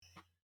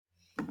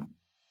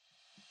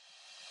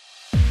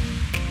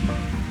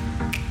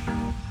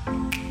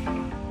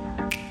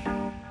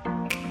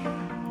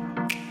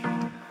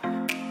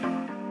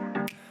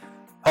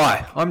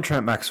Hi, I'm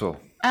Trent Maxwell,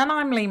 And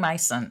I'm Lee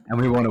Mason.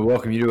 and we want to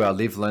welcome you to our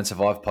Live, Learn,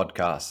 Survive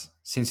podcast.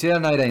 Since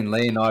 2018,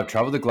 Lee and I have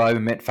travelled the globe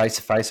and met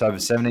face-to-face over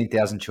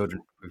 17,000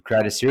 children. We've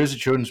created a series of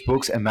children's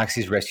books and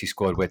Maxi's Rescue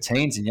Squad, where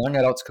teens and young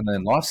adults can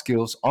learn life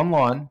skills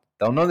online.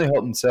 They'll not only help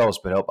themselves,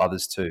 but help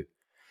others too.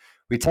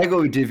 We take what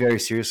we do very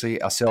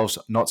seriously, ourselves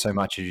not so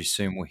much, as you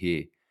soon will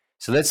hear.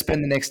 So let's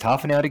spend the next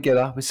half an hour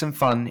together with some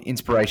fun,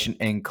 inspiration,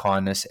 and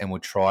kindness, and we'll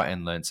try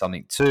and learn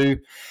something too.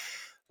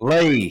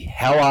 Lee,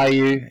 how are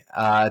you?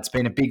 It's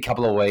been a big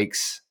couple of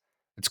weeks.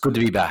 It's good to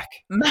be back.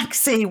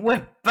 Maxie,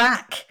 we're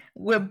back.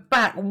 We're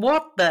back.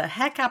 What the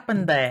heck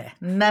happened there?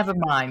 Never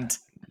mind.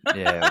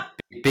 Yeah,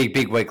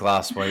 big week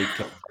last week.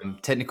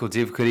 Technical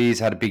difficulties,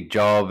 had a big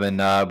job, and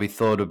we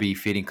thought it would be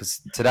fitting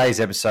because today's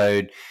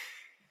episode,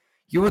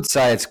 you would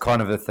say it's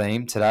kind of a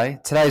theme today.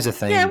 Today's a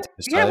theme.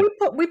 Yeah.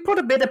 We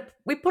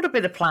put a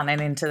bit of planning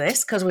into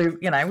this because we've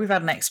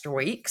had an extra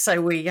week,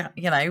 so we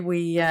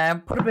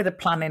put a bit of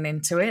planning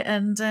into it,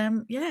 and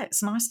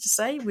it's nice to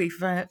say we've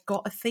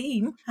got a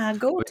theme.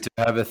 Good. We do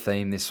have a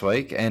theme this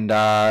week, and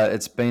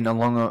it's been a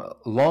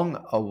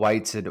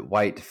long-awaited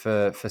wait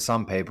for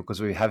some people because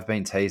we have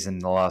been teasing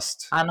the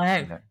last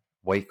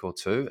week or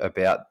two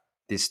about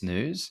this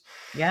news.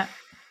 Yeah.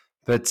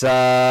 But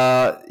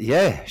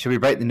should we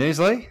break the news,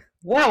 Lee?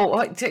 Well,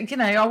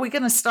 are we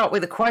going to start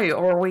with a quote,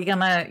 or are we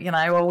going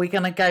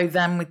to go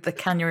then with the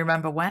 "Can you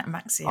remember when,"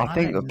 Maxie? I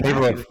think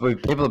people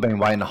have been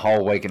waiting a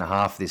whole week and a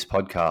half for this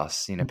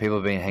podcast. People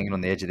have been hanging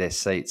on the edge of their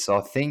seats. So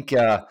I think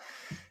it'd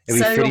be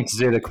fitting to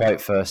do the quote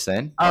first.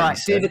 Then, all right,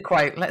 do the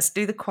quote. Let's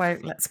do the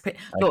quote. Let's pick.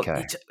 Look,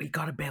 okay. We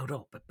got to build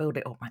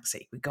it up,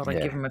 Maxie. We got to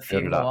give them a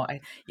few more. On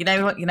the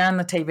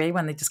TV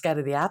when they just go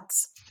to the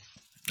ads.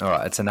 All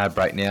right, it's an ad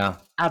break now.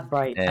 Ad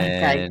break.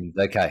 And,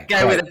 okay.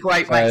 Go with a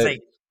quote,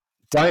 Maxie.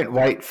 Don't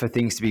wait for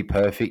things to be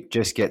perfect.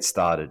 Just get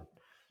started.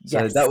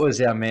 So that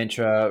was our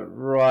mantra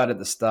right at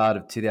the start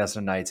of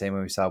 2018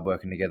 when we started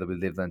working together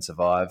with Live, Learn,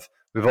 Survive.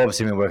 We've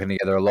obviously been working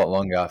together a lot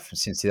longer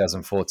since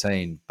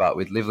 2014, but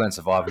with Live, Learn,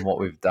 Survive and what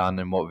we've done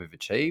and what we've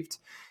achieved,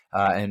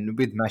 and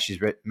with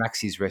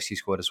Maxi's Rescue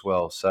Squad as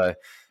well. So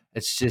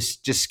it's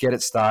just get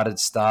it started,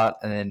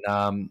 and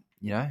then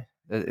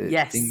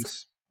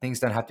things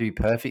don't have to be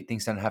perfect.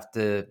 Things don't have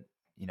to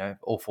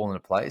all fall into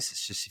place.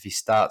 It's just if you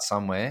start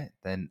somewhere,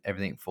 then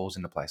everything falls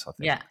into place, I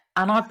think. Yeah,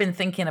 and I've been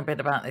thinking a bit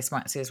about this,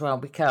 Maxie, as well,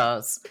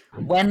 because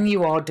when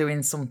you are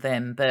doing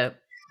something that,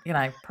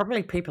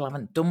 probably people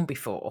haven't done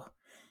before,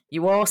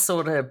 you are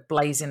sort of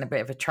blazing a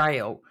bit of a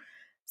trail.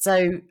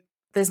 So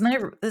there's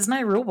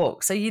no rule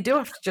book. So you do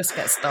have to just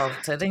get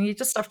started, and you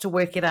just have to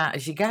work it out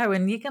as you go,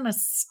 and you're going to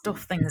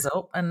stuff things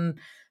up and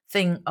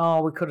think,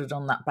 oh, we could have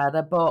done that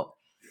better. But,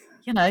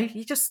 you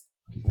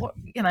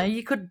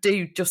could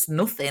do just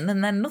nothing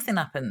and then nothing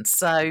happens.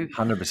 So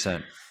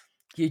 100%.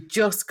 You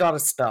just got to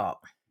start.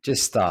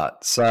 Just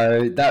start.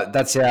 So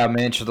that's our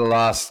mantra the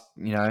last,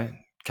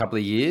 couple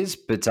of years,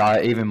 but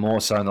even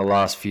more so in the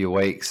last few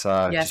weeks,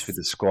 just with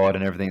the squad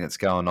and everything that's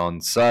going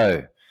on.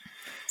 So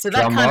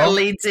that kind of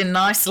leads in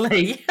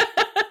nicely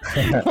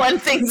when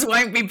things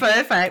won't be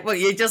perfect,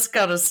 but you just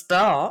got to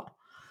start.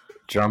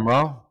 Drum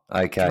roll.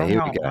 Okay,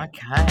 here we go.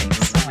 Okay.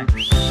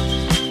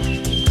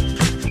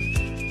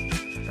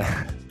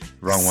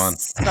 Wrong one.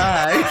 So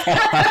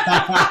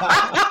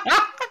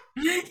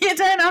you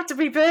don't have to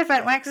be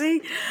perfect,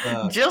 Maxie.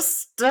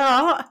 Just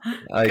start.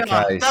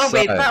 Okay,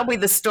 that'll be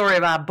the story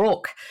of our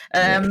book.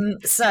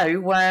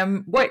 So where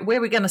are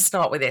we going to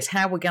start with this?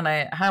 How are we going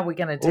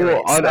to do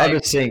it? I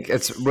just think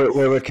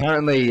we're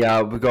currently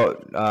we've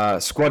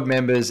got squad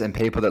members and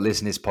people that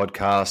listen to this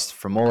podcast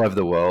from all over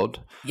the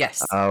world.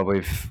 Yes.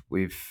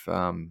 We've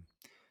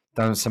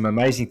done some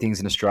amazing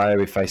things in Australia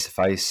with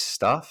face-to-face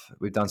stuff.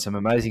 We've done some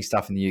amazing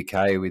stuff in the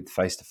UK with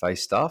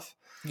face-to-face stuff.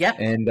 Yeah.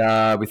 And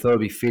we thought it'd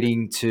be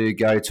fitting to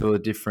go to a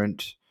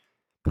different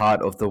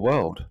part of the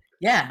world.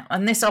 Yeah,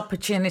 and this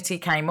opportunity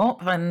came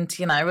up, and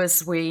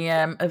as we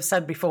have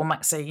said before,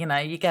 Maxie,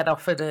 you get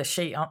offered a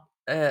seat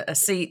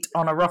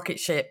on a rocket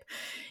ship.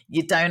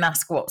 You don't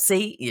ask what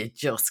seat, you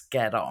just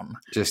get on.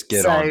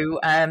 So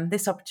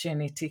this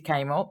opportunity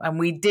came up, and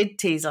we did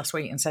tease last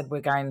week and said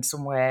we're going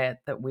somewhere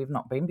that we've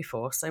not been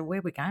before. So where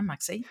are we going,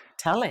 Maxie?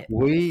 Tell it.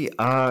 We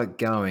are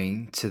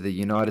going to the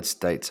United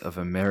States of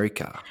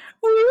America.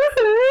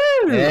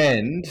 Woohoo!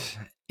 And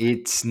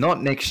it's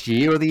not next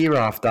year or the year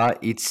after.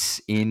 It's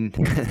in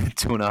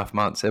 2.5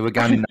 months. So we're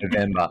going in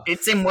November.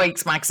 It's in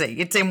weeks, Maxie.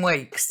 It's in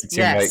weeks. It's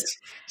in weeks.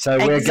 So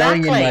we're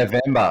going in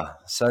November.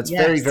 So it's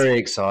very, very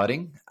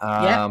exciting.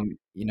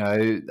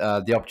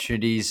 The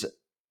opportunities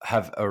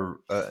have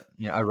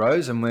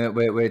arose, and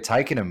we're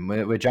taking them.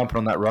 We're jumping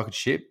on that rocket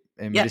ship,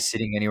 and we're just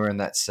sitting anywhere in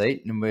that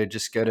seat, and we're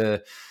just going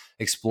to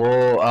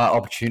explore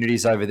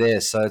opportunities over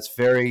there. So it's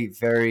very,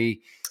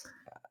 very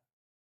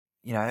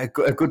a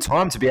good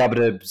time to be able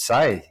to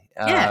say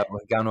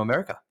we're going to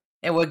America.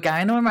 Yeah, we're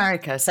going to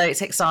America. So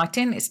it's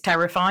exciting. It's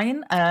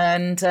terrifying.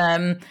 And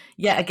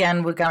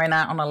again, we're going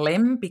out on a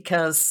limb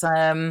because,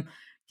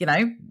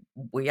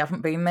 we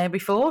haven't been there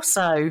before.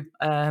 So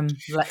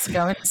let's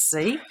go and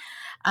see.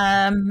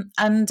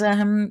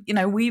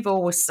 We've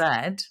always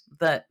said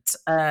that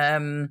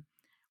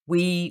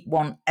we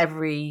want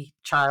every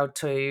child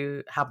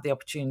to have the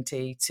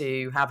opportunity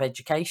to have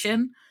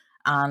education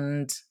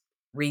and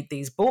read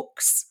these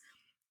books.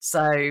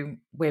 So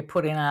we're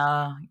putting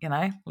our,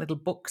 little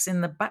books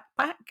in the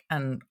backpack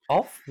and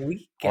off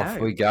we go. Off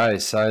we go.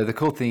 So the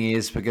cool thing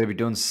is we're going to be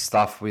doing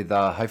stuff with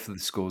hopefully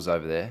the schools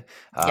over there.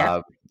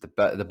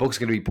 The books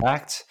are going to be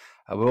packed.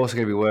 We're also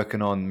going to be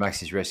working on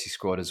Max's Rescue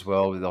Squad as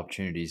well with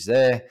opportunities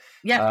there.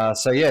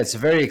 It's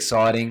very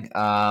exciting.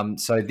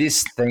 So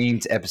this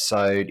themed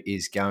episode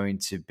is going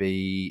to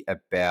be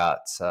about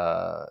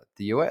the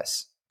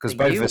US because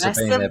both of us have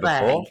been there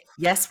before.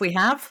 Yes, we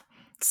have.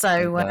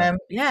 So,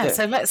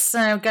 so let's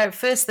go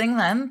first thing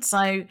then.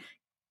 So,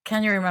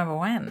 can you remember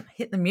when?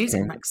 Hit the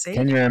music, Maxie.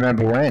 Can you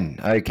remember when?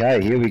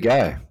 Okay, here we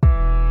go.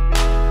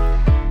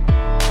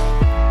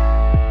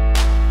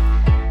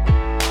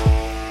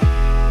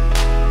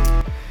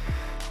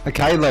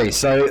 Okay, Lee,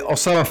 so I'll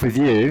start off with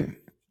you.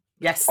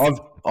 Yes.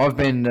 I've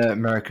been to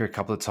America a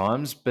couple of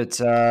times, but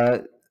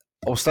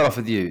I'll start off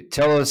with you.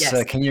 Tell us,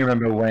 can you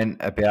remember when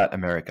about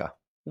America?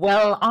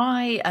 Well,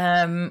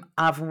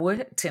 I've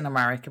worked in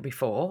America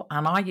before,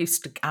 and I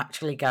used to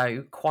actually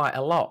go quite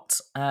a lot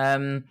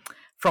from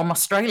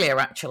Australia,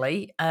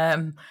 actually,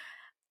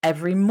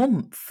 every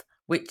month,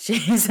 which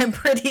is a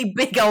pretty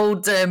big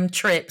old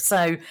trip.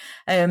 So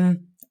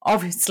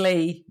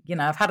obviously,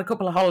 I've had a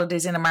couple of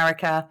holidays in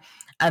America,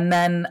 and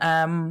then,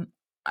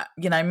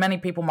 many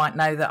people might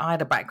know that I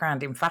had a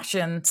background in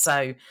fashion.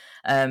 So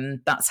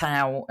that's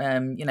how,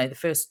 the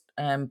first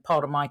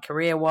part of my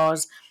career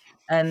was.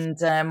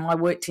 And I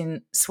worked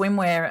in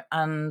swimwear,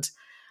 and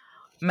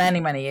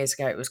many, many years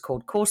ago, it was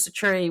called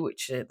corsetry,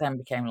 which then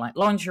became like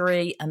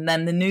lingerie. And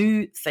then the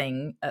new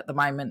thing at the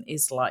moment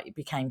is it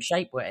became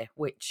shapewear,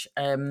 which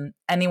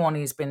anyone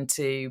who's been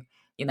to,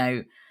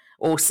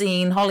 or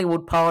seen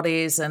Hollywood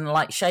parties, and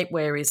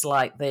shapewear is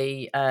like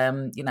the,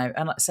 and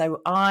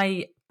so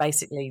I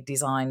basically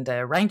designed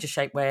a range of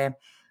shapewear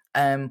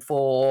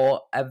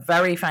for a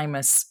very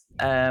famous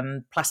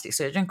plastic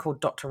surgeon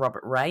called Dr.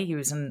 Robert Ray, who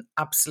is an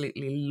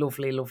absolutely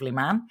lovely, lovely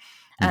man.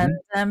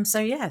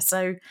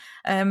 Mm-hmm.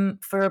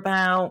 And for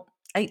about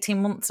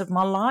 18 months of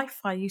my life,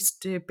 I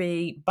used to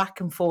be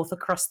back and forth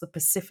across the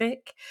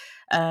Pacific.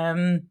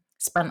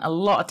 Spent a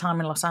lot of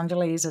time in Los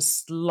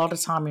Angeles, a lot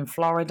of time in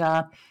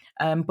Florida.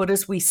 But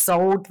as we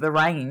sold the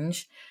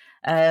range,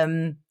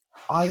 I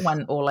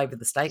went all over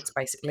the States,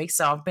 basically.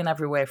 So I've been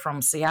everywhere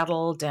from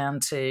Seattle down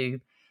to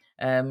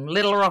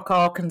Little Rock,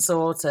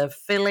 Arkansas, to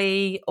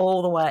Philly,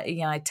 all the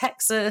way,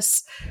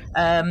 Texas.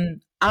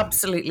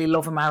 Absolutely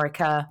love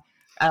America.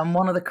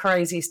 One of the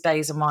craziest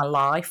days of my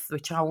life,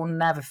 which I will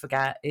never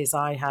forget, is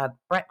I had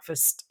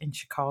breakfast in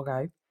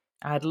Chicago,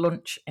 I had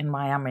lunch in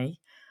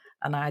Miami,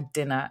 and I had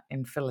dinner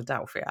in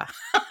Philadelphia.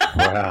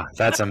 Wow,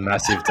 that's a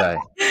massive day.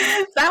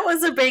 That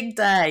was a big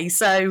day.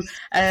 So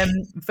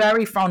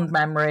very fond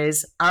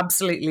memories.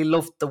 Absolutely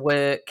loved the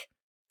work.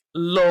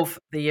 Love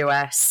the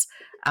US.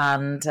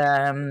 And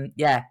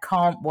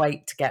can't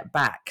wait to get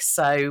back.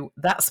 So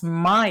that's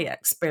my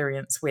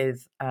experience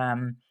with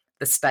the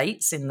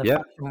States in the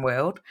fashion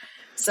world.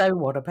 So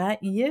what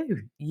about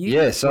you?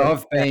 So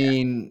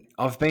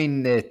I've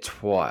been there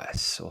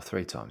twice or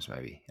three times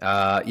maybe.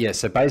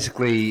 So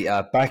basically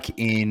back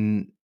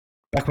in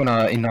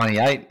in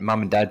 98,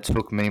 Mum and Dad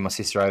took me and my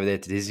sister over there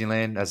to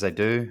Disneyland, as they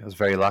do. I was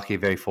very lucky,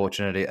 very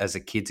fortunate as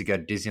a kid to go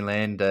to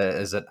Disneyland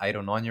as an 8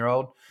 or 9 year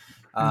old.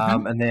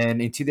 And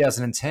then in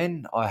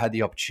 2010, I had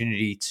the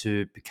opportunity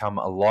to become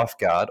a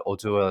lifeguard or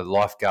do a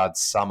lifeguard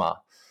summer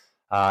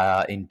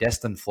in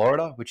Destin,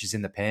 Florida, which is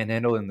in the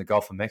Panhandle in the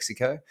Gulf of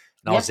Mexico. And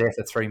I was there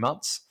for 3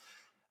 months.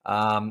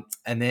 And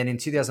then in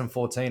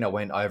 2014, I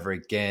went over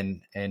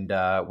again and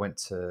went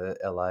to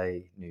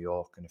LA, New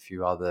York, and a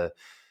few other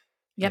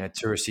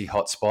touristy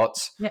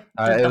hotspots. It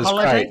was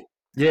great.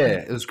 Yeah,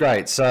 it was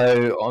great.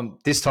 So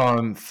this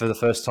time, for the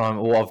first time,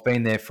 I've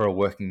been there for a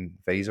working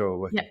visa or a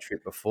working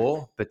trip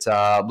before, but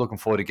looking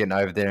forward to getting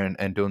over there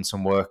and doing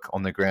some work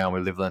on the ground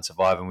with Live, Learn,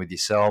 Survive and with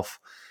yourself.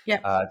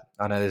 I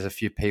know there's a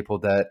few people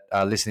that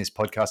listen to this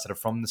podcast that are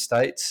from the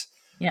States.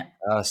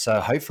 So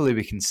hopefully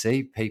we can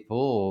see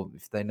people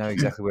if they know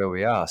exactly where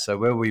we are. So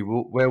where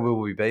will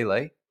we be,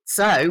 Lee?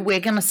 So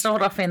we're going to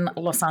start off in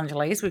Los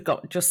Angeles. We've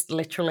got just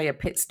literally a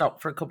pit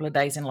stop for a couple of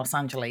days in Los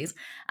Angeles.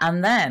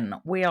 And then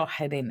we are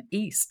heading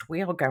east.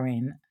 We are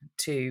going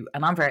to,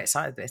 and I'm very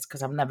excited for this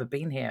because I've never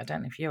been here. I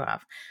don't know if you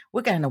have.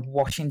 We're going to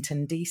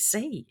Washington,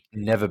 D.C.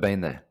 Never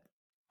been there.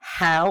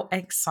 How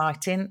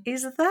exciting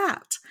is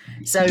that?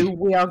 So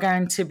we are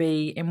going to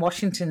be in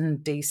Washington,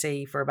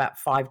 D.C. for about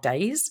 5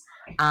 days.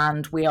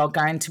 And we are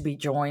going to be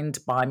joined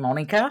by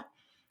Monica,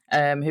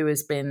 who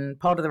has been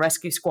part of the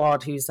rescue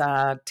squad, who's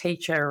our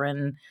teacher.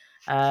 And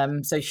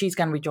so she's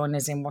going to be joining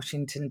us in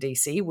Washington,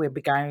 D.C. We'll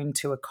be going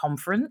to a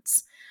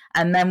conference,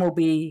 and then we'll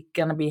be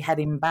going to be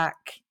heading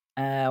back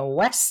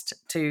west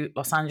to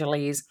Los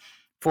Angeles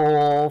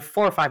for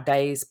 4 or 5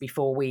 days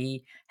before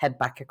we head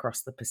back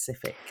across the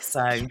Pacific.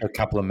 So a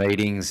couple of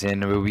meetings,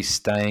 and we'll be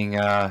staying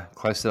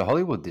closer to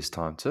Hollywood this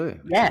time too.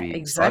 Yeah,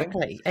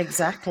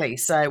 exactly.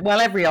 So, well,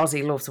 every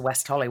Aussie loves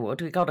West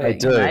Hollywood. We got to,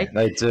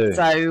 They do.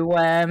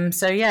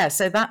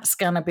 So that's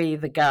going to be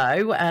the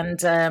go.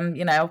 And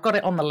I've got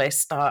it on the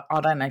list. I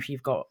don't know if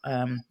you've got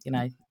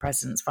the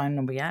president's phone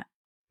number yet.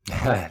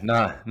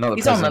 No, not the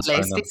He's on the president's phone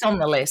list. number. It's on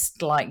the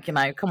list. Like,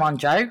 come on,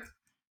 Joe.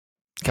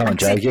 Come on,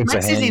 Joe. Give us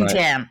a hand,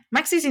 mate.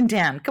 Max is in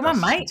town. Come on,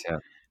 mate.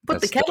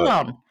 Put the kettle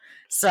on.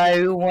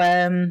 So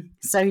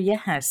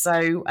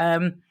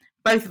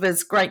both of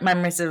us great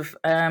memories of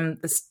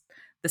the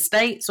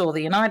States or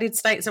the United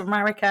States of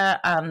America,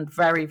 and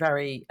very,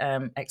 very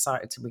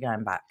excited to be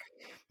going back.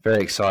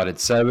 Very excited.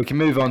 So we can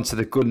move on to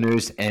the good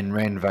news and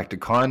random act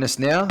of kindness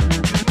now.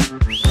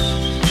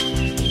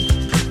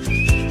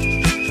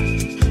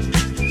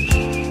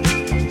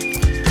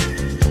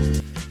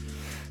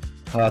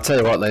 I'll tell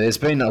you what, Lee, there's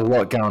been a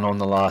lot going on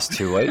the last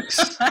 2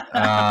 weeks,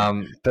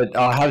 but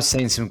I have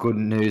seen some good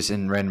news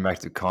in random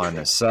act of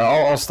kindness. So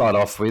I'll start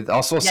off with,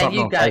 I saw something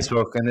on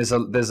Facebook, and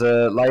there's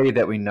a lady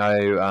that we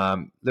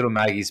know, little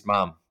Maggie's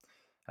mum,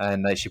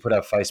 and she put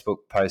out a Facebook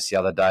post the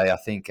other day. I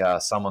think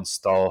someone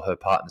stole her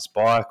partner's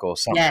bike, or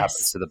something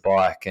happened to the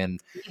bike,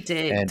 and they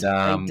did.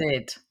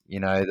 They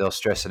were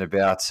stressing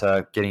about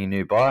getting a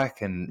new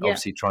bike, and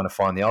obviously trying to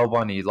find the old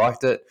one. And you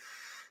liked it.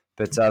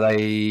 But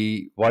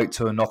they woke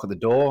to a knock at the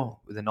door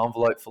with an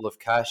envelope full of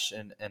cash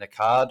and a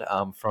card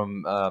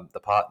from the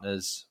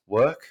partner's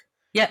work.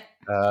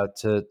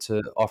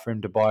 To offer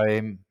him to buy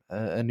him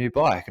a new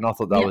bike, and I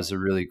thought that was a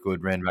really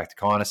good random act of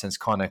kindness, and it's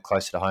kind of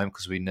closer to home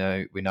because we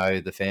know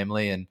the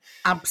family, and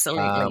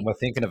absolutely we're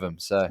thinking of them.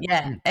 So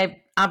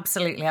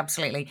absolutely,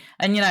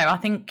 and I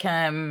think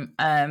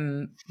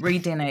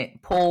reading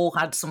it, Paul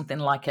had something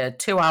like a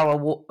 2-hour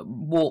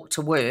walk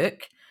to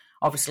work.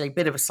 Obviously, a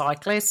bit of a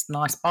cyclist,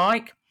 nice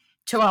bike.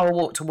 2-hour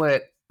walk to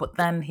work, but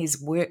then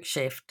his work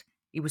shift,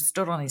 he was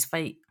stood on his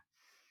feet.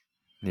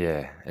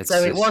 Yeah.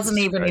 So it wasn't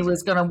even crazy. He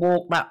was going to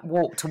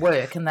walk to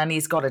work, and then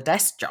he's got a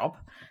desk job.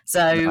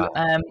 So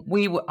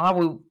I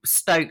was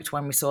stoked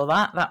when we saw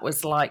that. That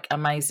was like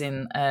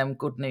amazing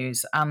good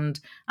news, and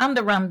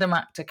a random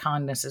act of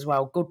kindness as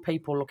well. Good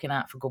people looking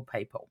out for good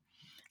people.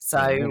 So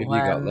what have you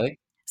got, Lee?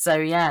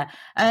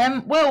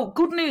 Well,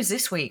 good news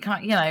this week.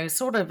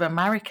 Sort of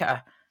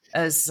America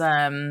has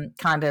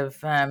kind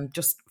of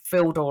just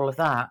filled all of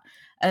that.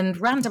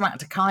 And random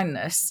act of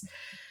kindness,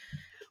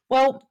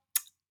 well,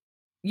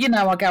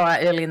 I go out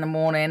early in the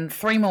morning,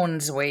 3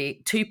 mornings a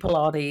week, 2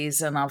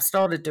 Pilates, and I've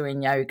started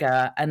doing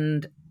yoga.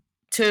 And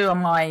 2 of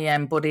my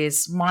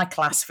buddies, my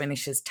class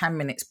finishes 10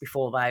 minutes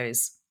before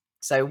those.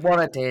 So what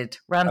I did,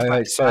 random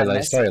act of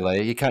kindness. Sorry,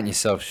 Lee, you're cutting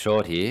yourself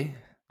short here.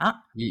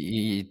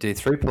 You do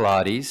 3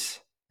 Pilates.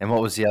 And what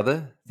was the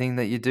other thing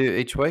that you do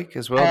each week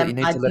as well that you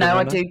need to let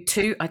everyone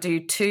know? I do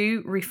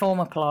 2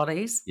 reformer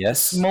Pilates.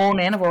 Yes. This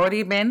morning, I've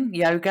already been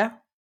yoga.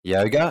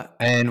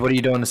 And what are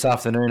you doing this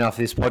afternoon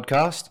after this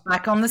podcast?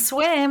 Back on the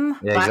swim.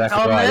 Yeah,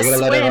 exactly right. You've got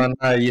to let everyone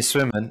know you're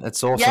swimming.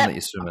 It's awesome that you're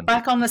swimming.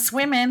 Back on the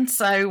swimming.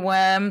 Sorry,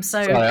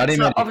 I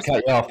didn't mean to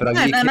cut you off,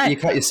 but you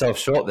cut yourself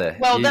short there.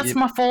 Well, that's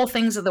my 4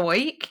 things of the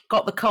week.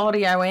 Got the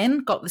cardio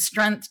in, got the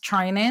strength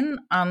training,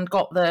 and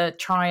got the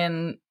try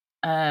and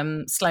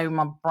slow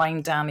my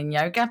brain down in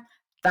yoga.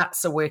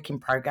 That's a work in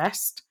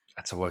progress.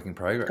 That's a work in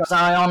progress. Because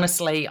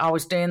I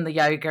was doing the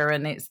yoga,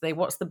 and it's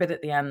what's the bit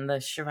at the end, the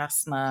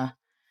Shavasana,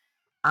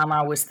 and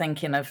I was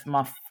thinking of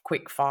my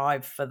quick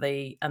 5 and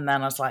then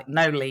I was like,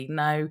 no, Lee,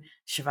 no,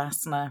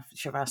 Shavasana,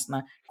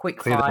 quick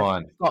Clear 5. The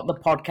mind. Got the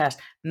podcast.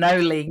 No,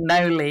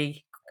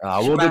 Lee. But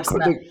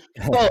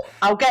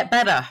I'll get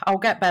better.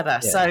 Yeah.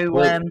 So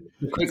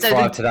the quick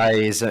 5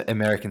 today is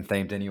American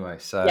themed anyway.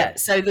 So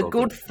So the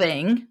good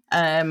thing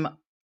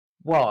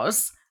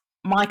was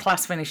my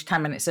class finished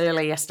 10 minutes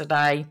early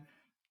yesterday.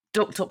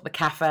 Ducked up the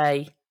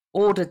cafe,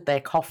 ordered their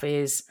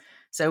coffees.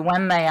 So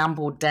when they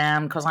ambled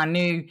down, because I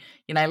knew,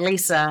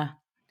 Lisa,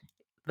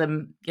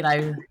 the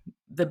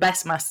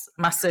best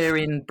masseur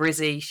in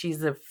Brizzy,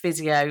 she's a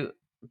physio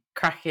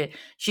cracker.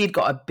 She'd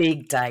got a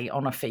big day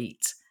on her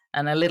feet,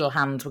 and her little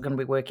hands were going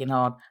to be working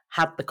hard.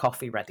 Had the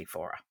coffee ready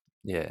for her.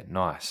 Yeah,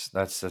 nice.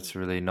 That's a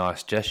really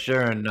nice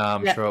gesture, and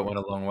I'm sure it went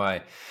a long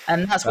way.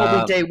 And that's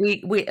what we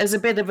do. We as a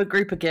bit of a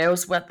group of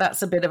girls,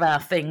 that's a bit of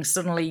our thing.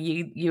 Suddenly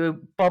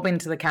you bob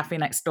into the cafe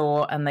next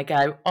door, and they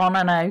go, oh,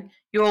 no,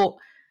 you're,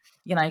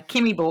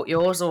 Kimmy bought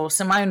yours, or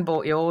Simone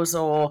bought yours,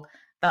 or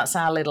that's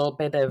our little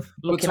bit of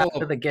looking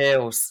after the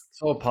girls.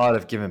 It's all part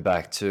of giving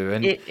back too.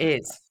 And it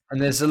is.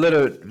 And there's a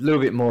little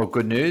bit more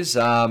good news.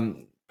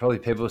 Probably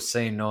people have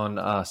seen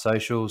on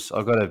socials.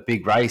 I've got a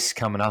big race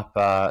coming up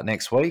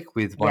next week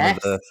with one of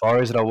the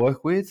foreigners that I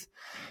work with,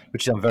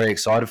 which I'm very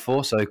excited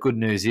for. So good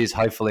news is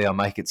hopefully I'll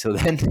make it till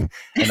then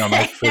and I'll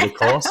make it through the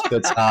course.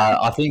 But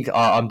I think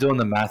I'm doing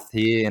the math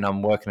here and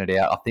I'm working it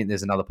out. I think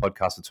there's another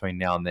podcast between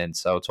now and then.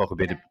 So I'll talk a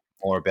bit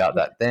more about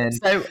that then.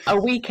 So a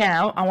week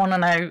out, I want to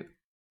know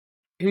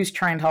who's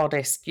trained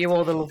hardest? You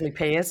or the lovely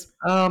Piers?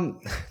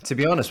 To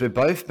be honest, we've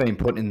both been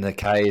put in the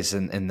Ks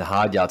and the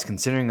hard yards.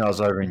 Considering I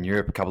was over in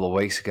Europe a couple of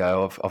weeks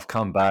ago, I've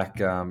come back,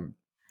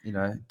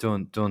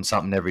 doing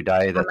something every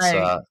day I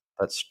know.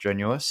 that's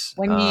strenuous.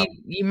 When you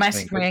It's been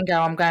message me good. and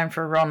go, I'm going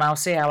for a run, I'll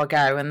see how I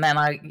go. And then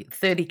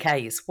 30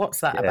 Ks.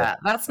 What's that Yeah, about?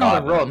 That's not a I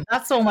know. run.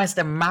 That's almost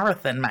a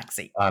marathon,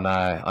 Maxi. I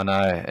know, and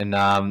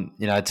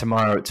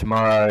tomorrow,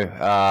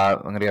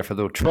 I'm going to go for a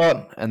little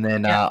trot, and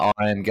then Yeah.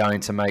 I am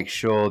going to make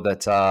sure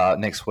that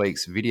next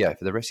week's video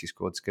for the rescue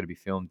squad is going to be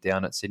filmed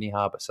down at Sydney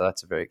Harbour, so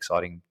that's a very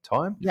exciting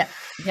time. Yeah.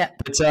 Yeah.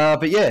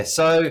 But yeah,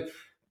 so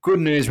good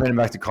news running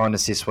back to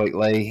kindness this week,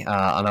 Lee.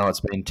 I know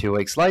it's been 2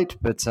 weeks late,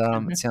 but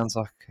it sounds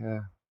like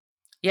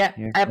Yeah,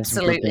 some good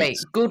absolutely.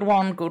 things. Good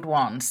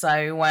one.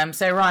 So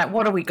right,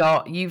 what do we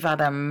got? You've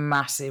had a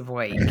massive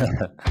week.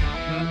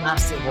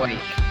 Massive week.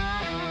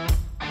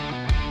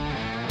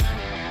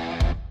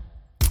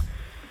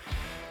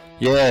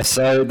 Yeah,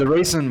 so the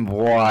reason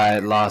why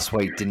last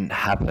week didn't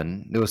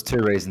happen, there was two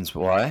reasons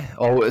why.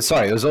 Oh,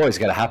 sorry, it was always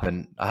going to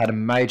happen. I had a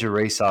major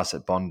resus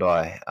at Bondi,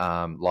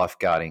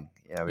 lifeguarding.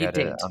 Yeah, You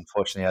did.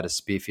 unfortunately had a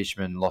spear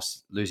fisherman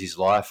lose his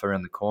life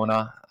around the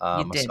corner. You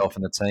did. Myself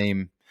and the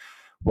team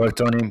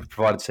worked on him,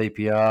 provided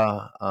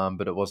CPR,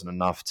 but it wasn't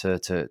enough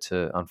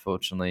to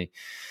unfortunately,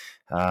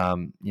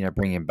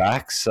 bring him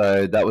back.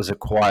 So that was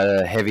quite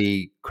a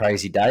heavy,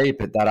 crazy day.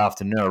 But that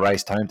afternoon, I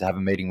raced home to have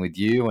a meeting with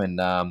you and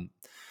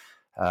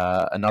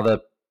another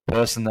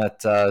person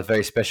that is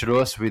very special to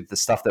us with the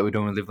stuff that we're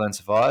doing with Live Learn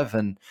Survive,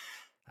 and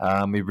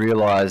we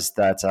realised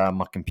that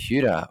my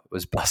computer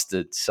was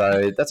busted.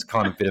 So that's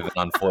kind of a bit of an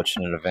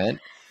unfortunate event.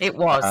 It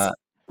was.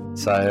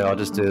 So I'll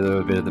just do a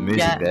little bit of the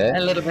music there.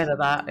 A little bit of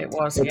that. It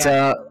was.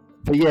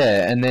 But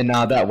yeah, and then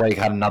that week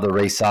I had another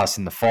resus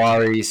in the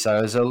Fiery. So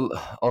I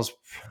was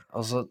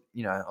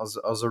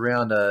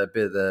around a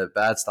bit of the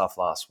bad stuff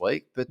last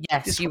week. But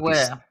yes, you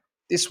were.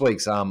 This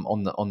week's on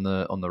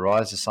the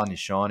rise. The sun is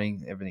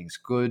shining. Everything's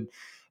good.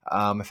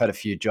 I've had a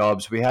few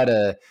jobs. We had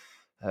a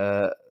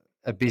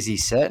busy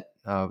set.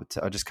 I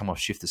just come off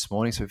shift this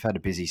morning, so we've had a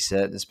busy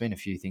set. There's been a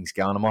few things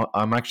going.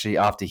 I'm actually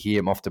after here.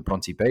 I'm off to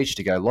Bronte Beach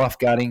to go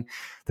lifeguarding.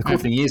 The cool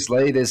thing is,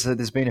 Lee,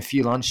 there's been a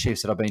few lunch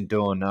shifts that I've been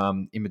doing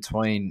in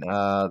between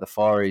the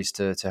Fireys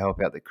to help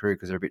out the crew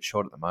because they're a bit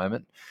short at the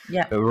moment.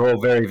 Yeah, but we're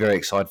all very, very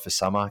excited for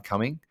summer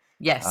coming.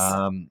 Yes.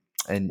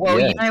 And well,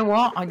 yeah. You know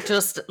what? I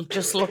just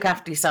look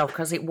after yourself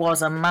because it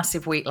was a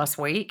massive week last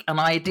week,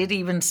 and I did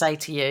even say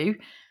to you,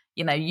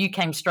 you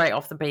came straight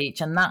off the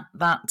beach, and that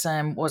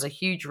was a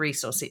huge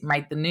resource. It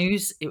made the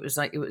news. It was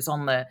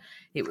on the.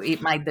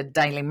 It made the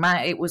Daily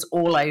Mail. It was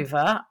all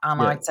over,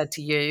 and I said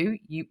to you,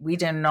 we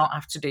do not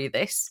have to do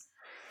this.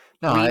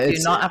 No, we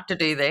do not have to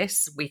do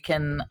this. We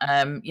can,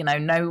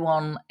 no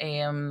one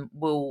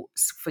will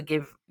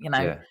forgive.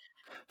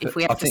 If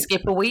we have to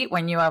skip a week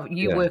when you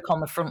work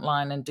on the front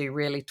line and do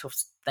really tough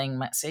thing,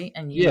 Maxi,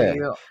 and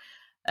you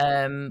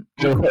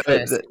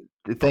first.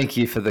 Thank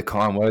you for the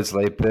kind words,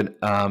 Lee. But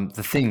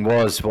the thing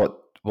was,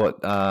 what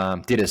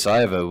did us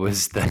over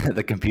was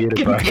the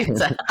computer broke.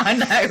 I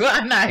know.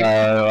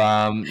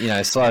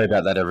 So sorry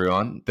about that,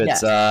 everyone.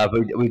 But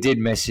we did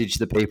message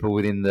the people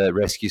within the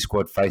Rescue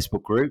Squad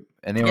Facebook group,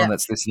 and anyone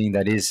that's listening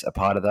that is a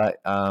part of that,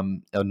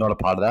 or not a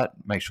part of that,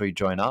 make sure you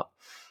join up.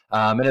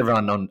 And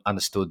everyone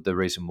understood the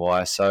reason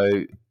why.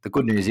 So the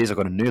good news is I've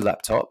got a new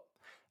laptop.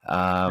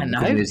 The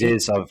good news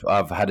is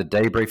I've had a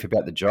debrief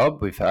about the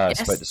job. We've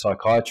spoke to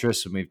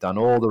psychiatrists and we've done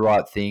all the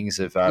right things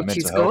of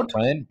mental health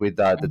plan with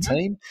the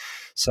team.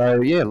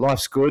 So yeah,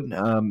 life's good.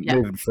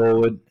 Moving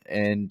forward,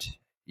 and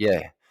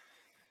yeah,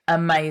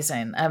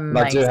 amazing.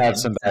 I do have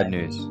some bad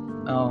news.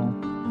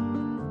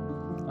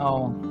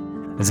 Oh,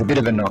 there's a bit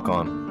of a knock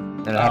on.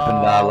 And it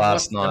happened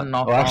last night.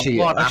 Well, actually,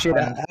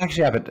 it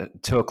happened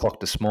at 2:00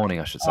 this morning,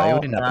 I should say. It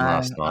didn't happen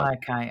last night.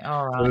 Okay,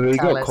 all right. We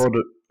got called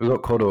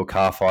to a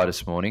car fire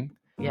this morning.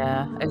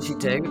 Yeah, as you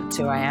do, at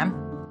 2 a.m.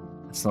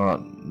 It's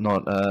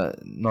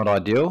not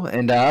ideal.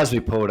 And as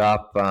we pulled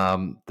up,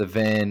 the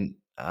van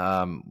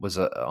was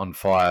on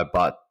fire,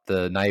 but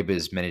the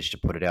neighbours managed to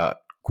put it out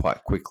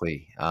quite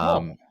quickly.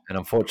 And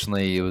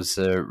unfortunately, it was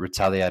a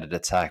retaliated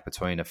attack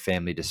between a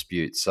family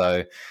dispute.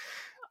 So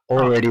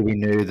already we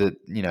knew that,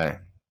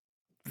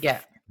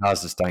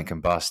 cars just don't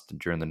combust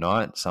during the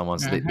night.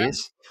 Someone's lit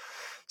this.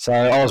 So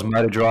I was a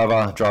motor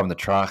driver, driving the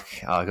truck.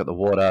 I got the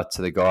water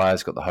to the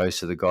guys, got the hose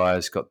to the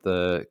guys, got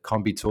the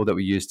combi tool that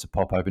we use to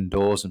pop open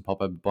doors and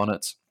pop open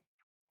bonnets.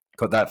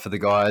 Got that for the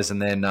guys. And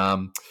then,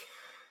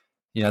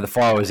 the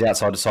fire was out,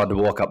 so I decided to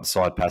walk up the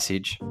side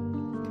passage.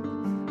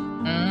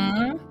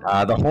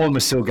 The horn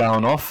was still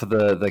going off for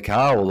the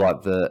car, or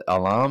like the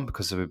alarm,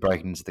 because we were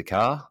breaking into the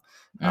car.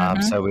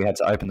 So we had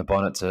to open the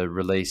bonnet to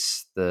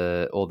release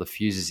all the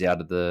fuses out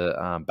of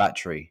the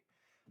battery.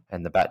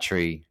 And the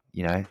battery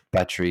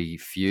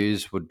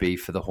fuse would be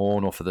for the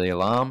horn or for the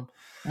alarm.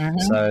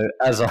 So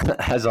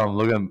as I'm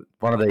looking,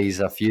 one of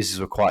these fuses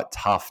were quite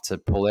tough to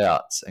pull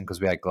out, and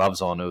because we had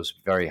gloves on, it was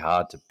very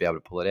hard to be able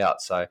to pull it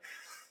out. So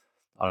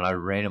I don't know,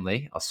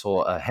 randomly I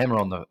saw a hammer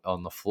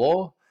on the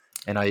floor,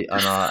 and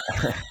I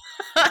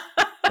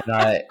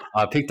And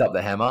I picked up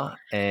the hammer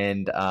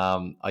and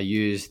I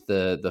used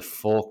the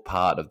fork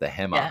part of the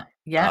hammer,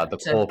 the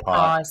claw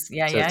part,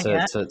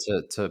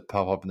 to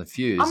pop open the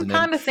fuse. I'm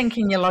kind of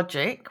thinking your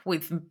logic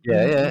with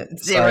yeah.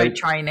 zero So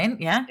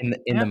training,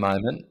 in the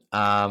moment.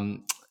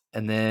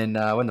 And then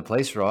when the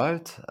police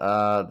arrived,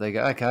 they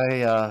go,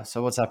 okay,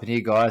 so what's happened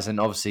here, guys? And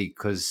obviously,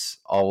 because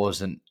I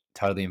wasn't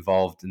totally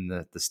involved in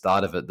the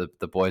start of it,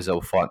 the boys that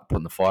were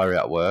putting the fire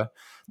out were.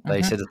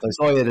 They said to the police,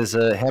 oh, yeah, there's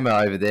a hammer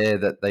over there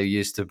that they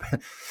used to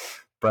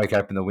break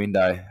open the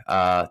window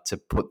to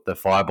put the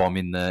firebomb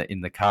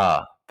in the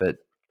car. But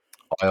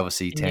I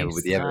obviously tampered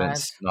with the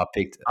evidence, and I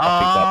picked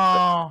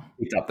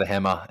up the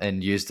hammer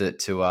and used it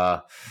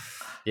to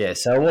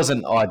so it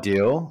wasn't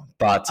ideal,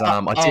 but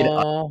I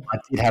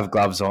did have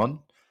gloves on.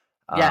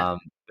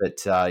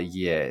 But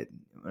it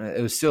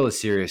was still a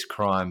serious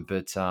crime.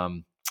 But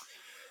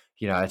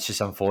it's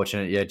just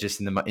unfortunate. Yeah,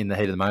 just in the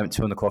heat of the moment,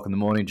 2 o'clock in the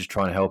morning, just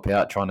trying to help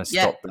out, trying to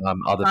stop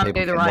other people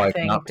do the right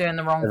thing, doing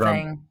the wrong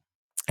thing.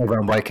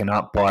 Everyone waking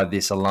up by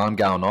this alarm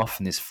going off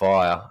and this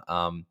fire.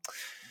 But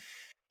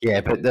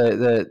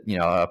I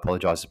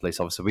apologise to the police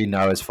officer. We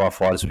know as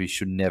firefighters we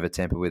should never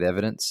tamper with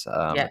evidence.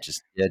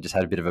 Just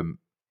had a bit of a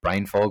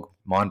brain fog,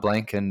 mind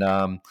blank, and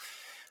I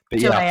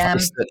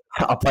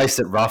placed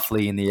it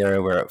roughly in the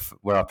area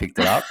where I picked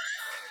it up,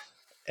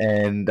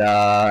 and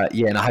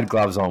and I had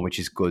gloves on, which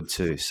is good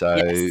too. So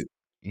I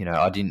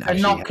didn't. But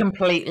not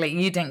completely.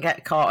 You didn't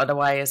get carted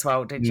away as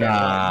well, did you?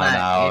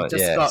 No. You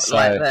just got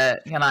I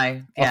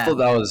thought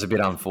that was a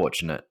bit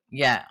unfortunate.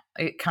 Yeah,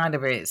 it kind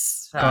of is.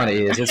 So. Kind of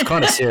is. It's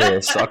kind of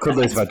serious. I could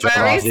lose my job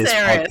after this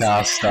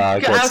podcast. I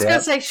was going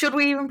to say, should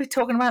we even be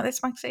talking about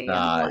this, Maxie?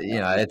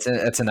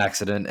 It's an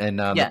accident, and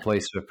the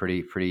police were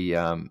pretty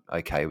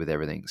okay with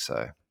everything.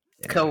 So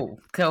cool.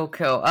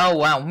 Oh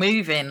well,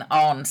 moving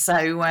on.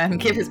 So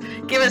give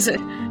us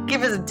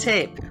a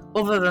tip.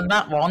 Other than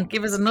that one,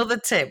 give us another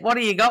tip. What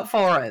do you got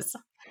for us?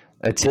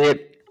 A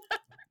tip: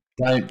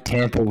 don't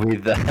tamper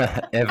with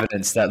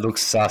evidence that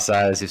looks sus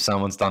as if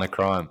someone's done a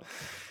crime.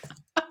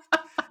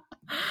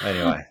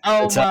 Anyway,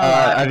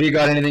 have you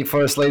got anything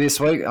for us, Lee, this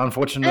week?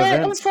 Unfortunate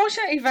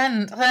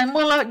event.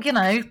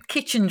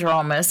 Kitchen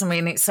dramas. I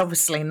mean, it's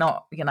obviously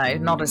not,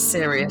 not as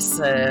serious.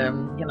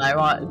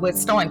 We're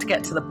starting to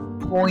get to the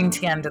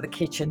pointy end of the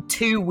kitchen.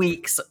 2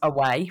 weeks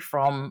away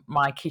from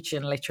my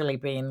kitchen literally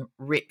being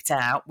ripped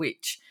out,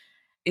 which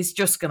is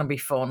just going to be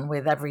fun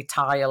with every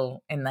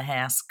tile in the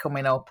house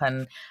coming up,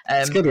 and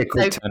it's going to be a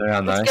quick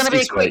turnaround. Though. It's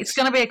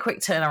going to be a quick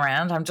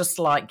turnaround. I'm just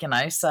like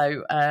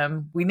so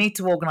we need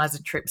to organise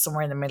a trip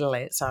somewhere in the middle of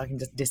it so I can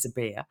just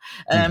disappear.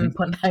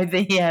 But no,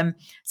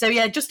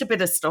 just a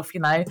bit of stuff.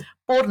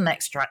 Bought an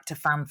extractor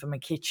fan for my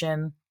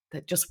kitchen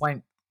that just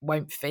won't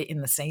fit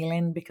in the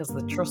ceiling because of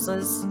the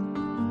trusses.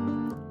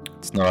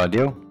 It's not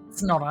ideal.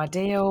 It's not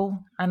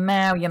ideal. And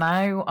now,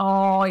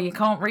 you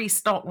can't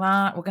restock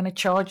that. We're going to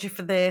charge you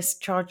for this,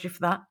 charge you for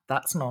that.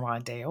 That's not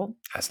ideal.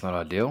 That's not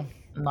ideal.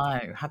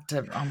 No,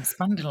 I'm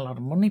spending a lot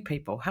of money,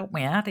 people. Help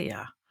me out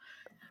here.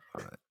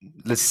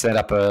 Let's set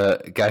up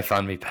a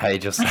GoFundMe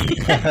page or something.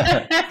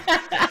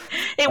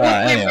 It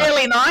would be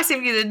really nice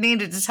if you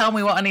needed to tell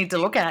me what I need to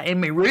look at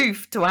in my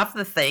roof to have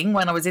the thing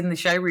when I was in the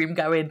showroom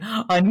going,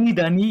 I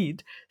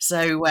need.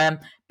 So,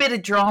 bit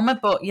of drama,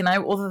 but,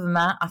 other than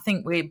that, I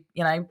think we,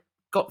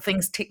 got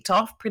things ticked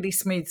off, pretty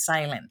smooth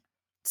sailing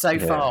so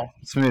far.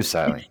 Smooth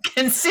sailing.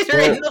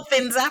 Considering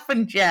nothing's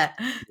happened yet.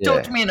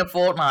 Talk to me in a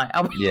fortnight.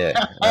 Oh,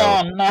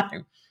 no.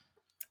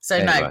 So,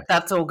 anyway. No,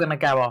 that's all going to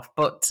go off.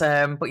 But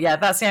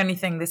that's the only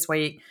thing this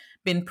week.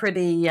 Been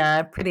pretty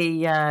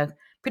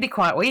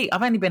quiet week.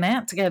 I've only been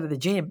out to go to the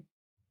gym.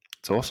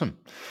 It's awesome.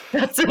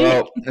 That's it.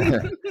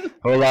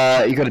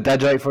 Well, you got a dad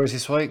joke for us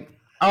this week?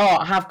 Oh,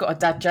 I have got a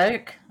dad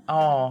joke.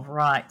 Oh,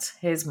 right.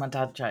 Here's my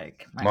dad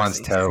joke. Mine's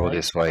terrible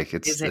this week.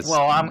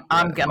 Well,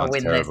 I'm going to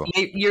win terrible.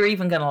 This. You're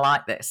even going to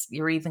like this.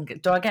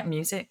 Do I get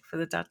music for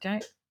the dad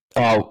joke?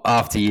 Oh,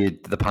 after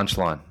the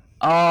punchline.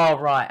 Oh,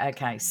 right.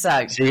 Okay.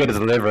 So you got to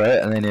deliver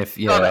it, and then if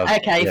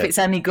if it's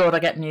any good, I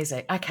get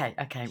music. Okay.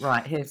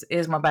 Right.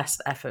 Here's my best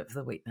effort for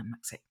the week, then,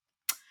 Maxie.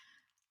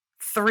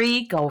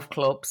 3 golf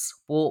clubs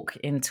walk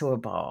into a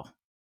bar.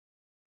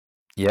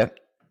 Yep.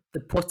 The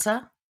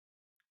putter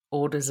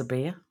orders a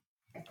beer.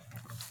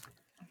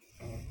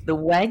 The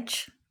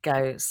wedge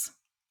goes,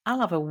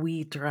 I'll have a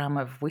wee dram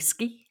of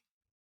whiskey.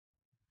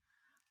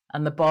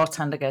 And the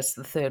bartender goes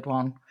to the third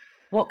one,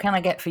 what can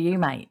I get for you,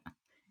 mate?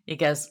 He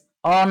goes,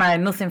 oh, no,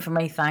 nothing for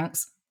me,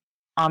 thanks.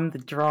 I'm the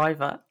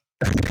driver.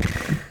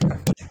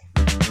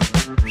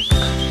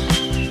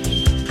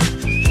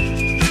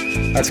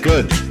 That's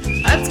good.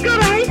 That's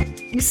good, eh?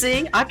 You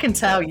see, I can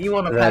tell you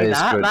want to pay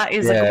that. Good. That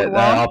is a good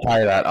one. I'll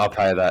pay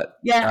that.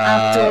 Yeah, I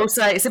have to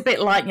also, it's a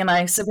bit like,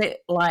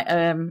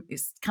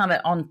 it's kind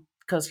of on,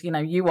 because,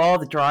 you are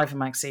the driver,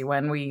 Maxie.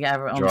 When we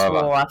have it on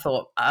tour, I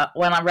thought,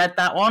 when I read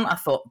that one, I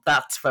thought,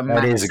 that's for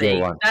Maxie. That is a good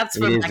one. That's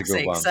for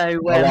Maxie. So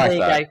there you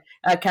go.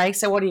 Okay,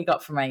 so what do you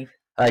got for me?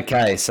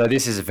 Okay, so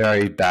this is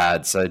very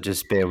bad, so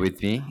just bear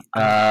with me.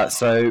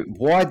 So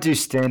why do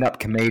stand-up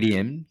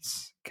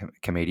comedians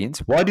comedians.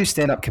 Why do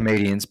stand-up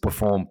comedians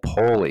perform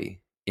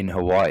poorly in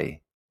Hawaii?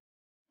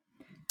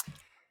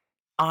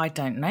 I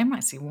don't know,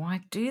 Maxie.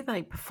 Why do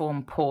they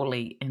perform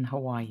poorly in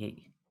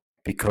Hawaii?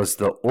 Because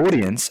the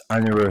audience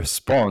only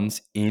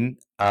responds in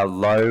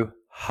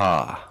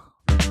aloha.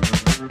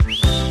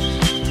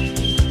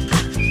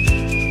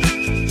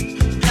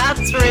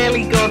 That's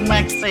really good,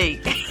 Maxie.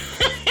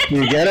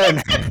 You get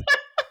it?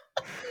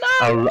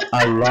 No.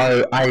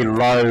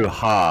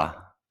 Aloha.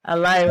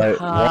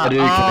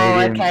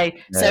 Aloha.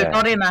 Okay. Yeah. So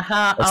not in a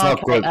ha. It's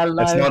not good.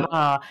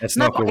 Aloha. It's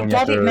not good I when you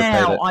have get to it repeat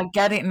now. it. I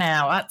get it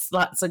now.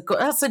 That's a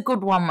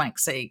good one,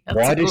 Maxie.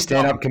 Why do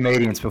stand-up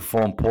comedians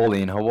perform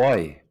poorly in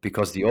Hawaii?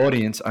 Because the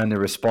audience only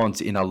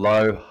responds in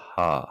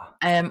aloha.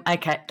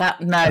 Okay.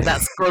 That's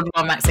a good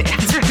one, Maxie.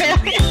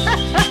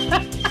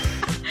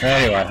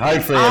 Anyway,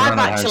 hopefully everyone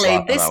at home's laughing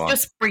at this that one.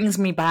 just brings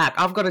me back.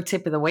 I've got a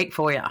tip of the week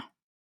for you.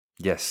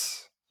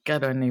 Yes. Go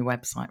to a new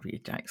website for your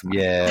jokes. Mate.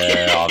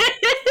 Yeah.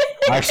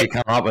 I actually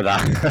come up with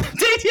that.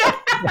 Did you?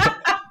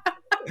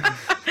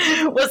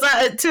 Was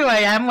that at 2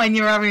 a.m. when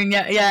you were having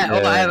or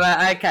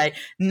whatever? Okay,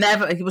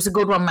 never. It was a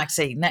good one,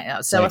 Maxie.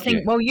 So Thank I think.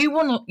 You.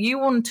 Well, you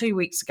won 2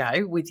 weeks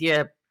ago with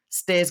your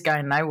stairs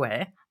going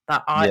nowhere.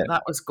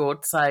 That was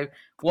good. So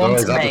one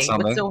to me.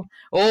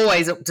 We're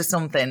always up to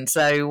something.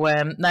 So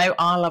no,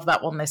 I'll have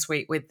that one this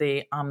week with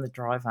the I'm the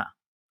driver.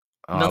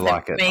 Oh, I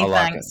like it.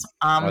 Thanks.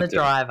 I'm the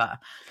driver.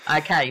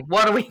 Okay,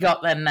 what do we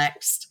got then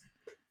next?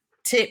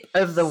 Tip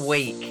of the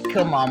week.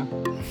 Come on.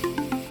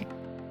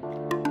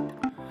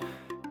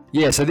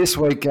 Yeah, so this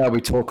week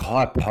we talk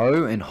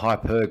hypo and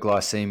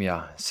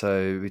hyperglycemia.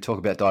 So we talk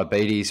about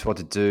diabetes, what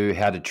to do,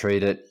 how to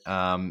treat it,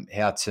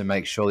 how to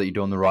make sure that you're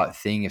doing the right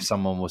thing if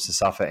someone was to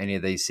suffer any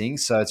of these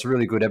things. So it's a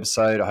really good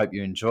episode. I hope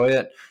you enjoy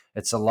it.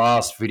 It's the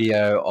last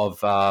video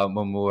of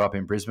when we were up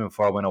in Brisbane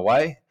before I went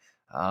away.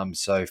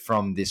 So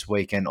from this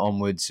weekend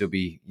onwards, it'll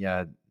be,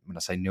 when I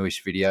say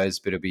newish videos,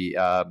 but it'll be,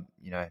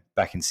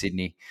 back in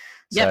Sydney.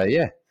 So,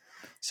 yeah.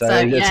 So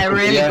really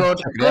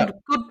good,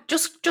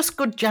 just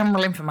good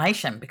general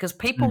information because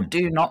people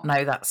do not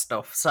know that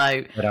stuff.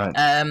 So,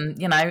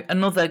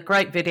 another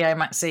great video,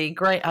 Maxie,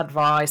 great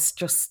advice.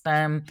 Just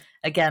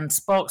again,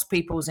 sparks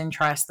people's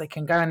interest. They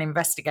can go and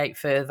investigate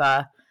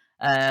further.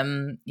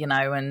 And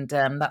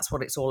that's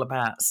what it's all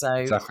about. So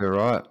exactly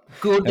right.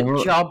 Good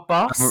job,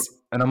 boss.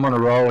 And I'm on a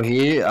roll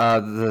here.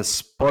 The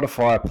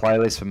Spotify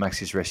playlist for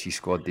Maxie's Rescue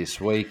Squad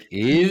this week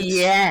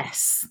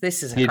is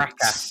this is a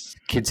cracker.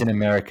 Kids in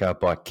America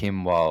by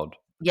Kim Wilde.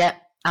 Yep,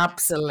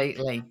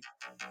 absolutely.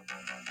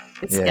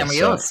 It's going to be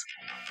yours.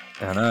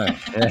 I know.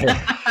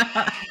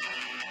 Yeah.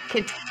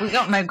 Kids, we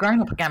got no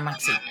grown up again,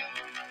 Maxie.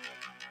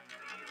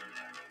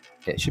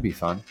 Yeah, it should be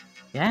fun.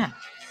 Yeah.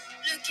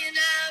 Looking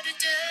out a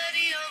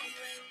dirty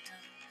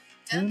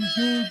old window.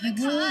 The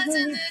cars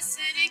in the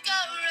city go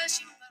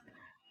rushing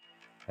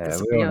by. Yeah,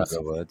 we all know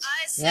the words.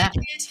 Yeah.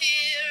 Here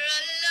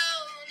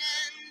alone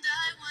and I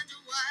wonder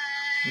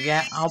why.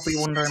 Yeah, I'll be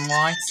wondering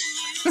why.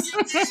 I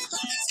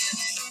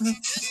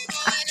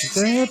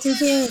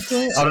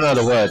don't know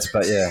the words,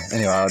 but yeah.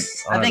 Anyway,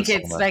 I think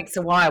it takes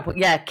a while. But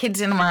yeah,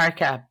 Kids in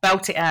America,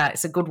 belt it out.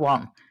 It's a good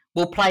one.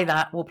 We'll play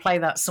that. We'll play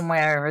that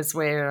somewhere as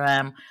we're,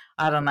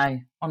 I don't know,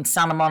 on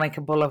Santa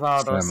Monica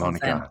Boulevard or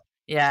something.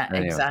 Yeah,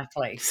 anyway.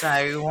 Exactly.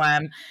 So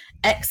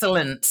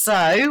excellent.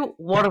 So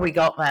what do we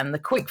got then? The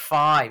quick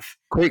five.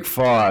 Quick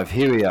five.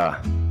 Here we are.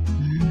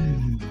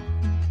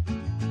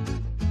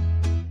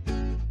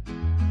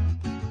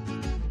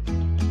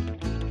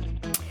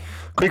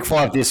 Quick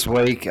five this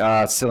week,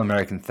 still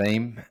American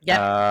theme.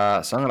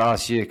 Yep. So I'm going to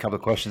ask you a couple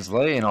of questions,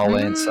 Lee, and I'll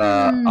answer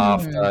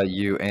after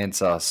you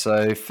answer.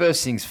 So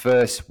first things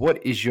first,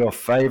 what is your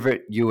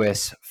favourite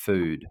US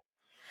food?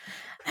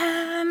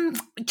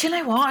 Do you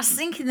know what? I was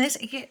thinking this.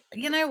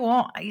 You know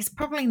what? It's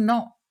probably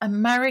not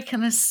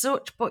American as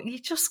such, but you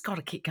just got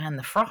to keep going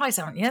the fries,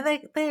 haven't you? They're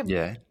I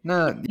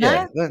know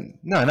they're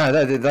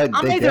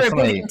a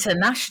bit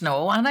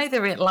international. I know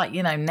they're like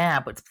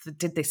now, but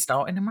did they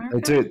start in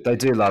America? They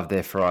do love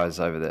their fries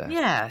over there.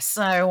 Yeah,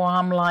 so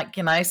I'm like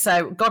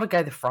so got to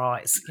go the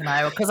fries,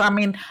 because I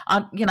mean,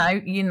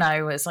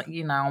 it's like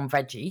I'm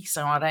veggie,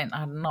 so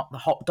I'm not the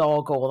hot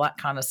dog or that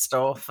kind of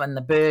stuff and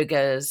the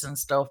burgers and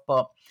stuff,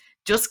 but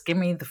just give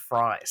me the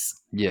fries.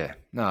 Yeah,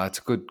 no, it's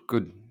good.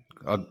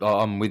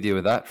 I'm with you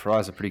with that.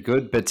 Fries are pretty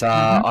good, but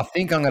I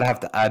think I'm going to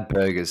have to add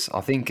burgers.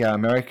 I think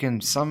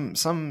Americans,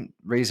 some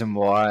reason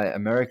why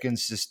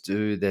Americans just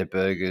do their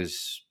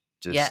burgers,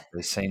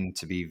 they seem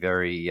to be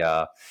very.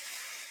 I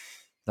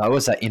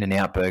was that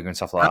In-N-Out burger and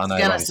stuff like that. I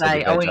was going to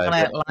say, are we going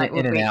to like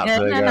In-N-Out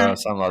burger or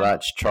something like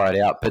that? Just try it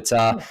out. But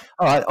all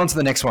right, on to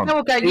the next one. No,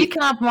 okay, you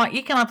can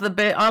have the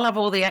burger. I'll have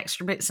all the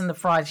extra bits in the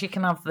fries. You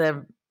can have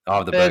the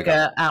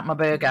burger out my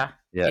burger.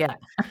 Yeah.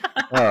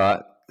 All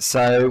right.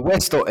 So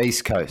West or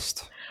East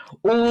Coast?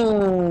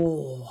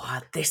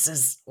 Oh, this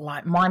is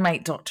like my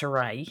mate Dr.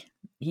 Ray.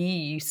 He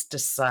used to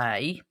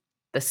say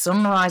the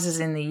sun rises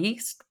in the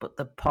east, but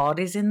the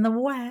party's in the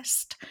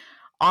west.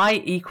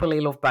 I equally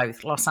love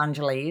both Los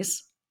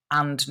Angeles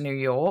and New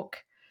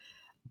York.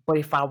 But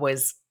if I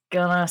was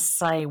gonna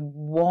say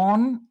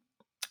one,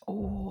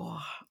 Oh,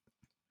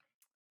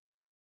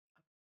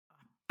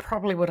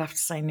 probably would have to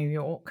say New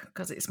York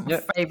because it's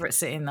my favourite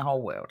city in the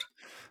whole world.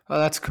 Oh,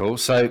 that's cool.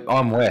 So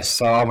I'm west.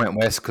 So I went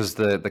west because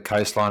the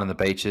coastline and the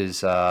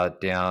beaches are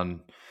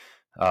down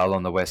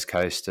along the west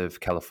coast of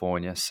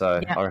California.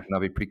 So I reckon that'll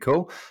be pretty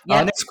cool.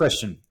 Next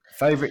question.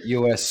 Favorite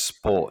US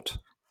sport?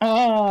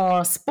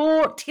 Oh,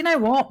 sport. You know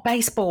what?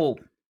 Baseball.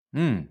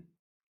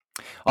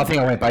 I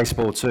think I went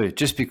baseball too,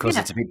 just because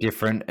it's a bit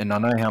different, and I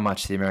know how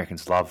much the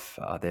Americans love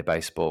their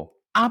baseball.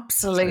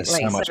 Absolutely.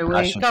 So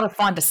we've got to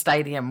find a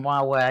stadium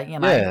while we're,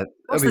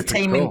 what's the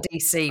team in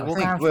DC? We'll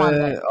go and find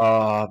it.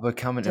 We're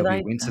coming. It'll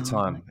be winter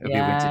time. It'll be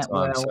winter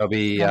time. So it'll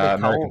be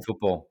American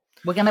football.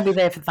 We're going to be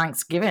there for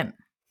Thanksgiving.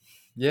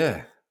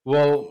 Yeah.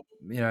 Well,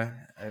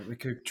 we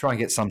could try and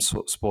get some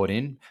sport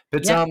in.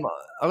 But I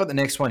got the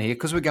next one here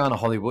because we're going to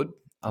Hollywood.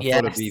 I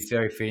thought it'd be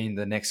very fitting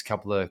the next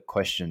couple of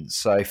questions.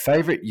 So,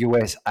 favorite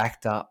US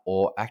actor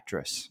or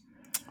actress?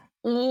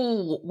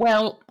 Oh,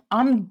 well,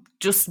 I'm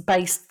just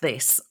based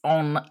this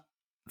on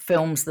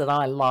films that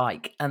I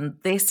like, and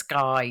this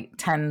guy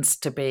tends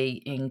to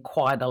be in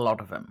quite a lot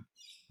of them.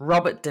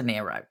 Robert De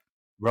Niro.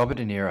 Robert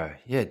De Niro.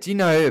 Yeah. Do you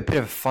know a bit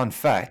of a fun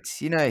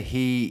fact? You know,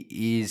 he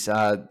is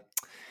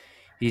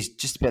he's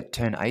just about to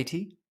turn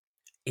 80.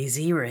 Is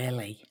he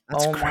really?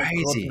 That's crazy.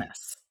 My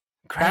goodness.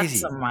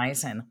 Crazy. That's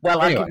amazing.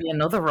 Well, anyway. I'll give you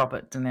another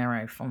Robert De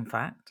Niro fun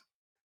fact.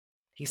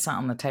 He sat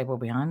on the table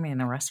behind me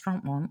in a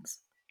restaurant once.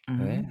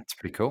 Yeah, that's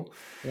pretty cool.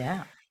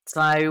 Yeah. So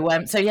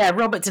Robert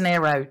De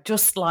Niro,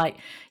 just like,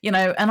 and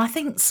I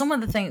think some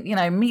of the things,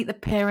 Meet the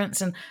Parents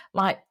and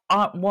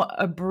what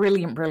a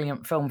brilliant,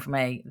 brilliant film for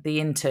me, The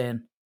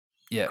Intern.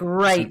 Yeah.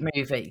 Great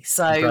movie.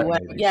 So,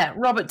 movie.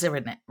 Robert De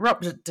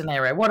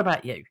Niro. What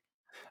about you?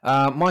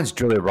 Mine's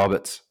Julia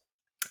Roberts.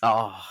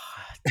 Oh,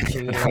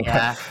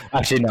 Julia.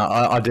 Actually, no,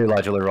 I do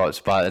like Julia Roberts,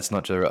 but it's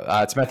not Julia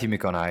Roberts. It's Matthew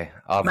McConaughey.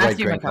 I've read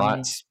Green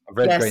Lights. I've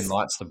read Green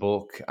Lights, the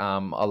book.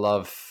 I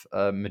love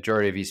a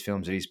majority of his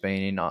films that he's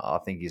been in. I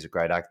think he's a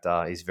great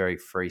actor. He's very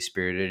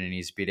free-spirited and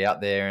he's a bit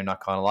out there, and I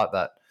kind of like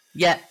that.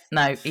 Yeah,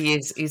 no, he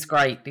is. He's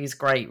great. He's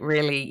great.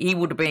 Really, he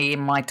would be in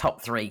my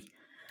top 3.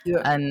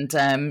 Yeah. And,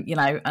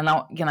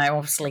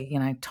 obviously,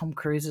 Tom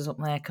Cruise is up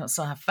there.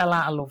 So I fell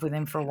out of love with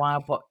him for a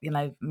while, but,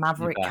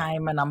 Maverick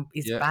came and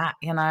he's back,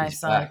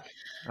 He's back.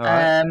 All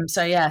right.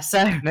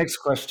 So. Next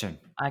question.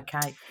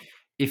 Okay.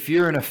 If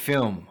you're in a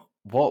film,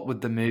 what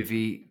would the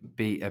movie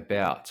be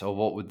about, or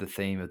what would the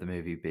theme of the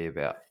movie be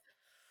about?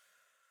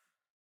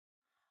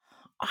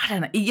 I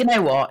don't know. You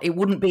know what? It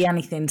wouldn't be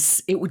anything.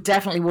 It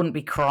definitely wouldn't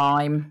be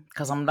crime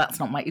because that's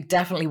not my. It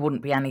definitely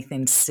wouldn't be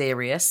anything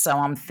serious. So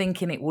I'm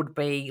thinking it would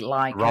be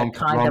like a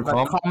kind of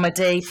a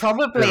comedy,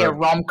 probably a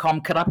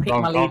rom-com. Could I pick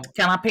my lead?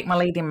 Can I pick my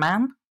leading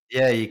man?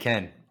 Yeah, you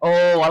can.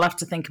 Oh, I'll have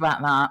to think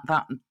about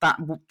that.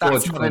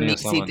 That's not an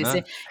easy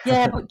decision.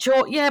 No?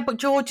 But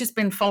George has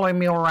been following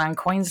me all around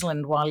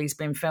Queensland while he's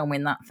been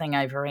filming that thing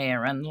over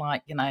here, and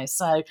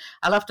so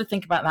I'll have to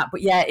think about that.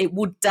 But yeah, it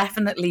would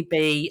definitely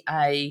be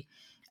a.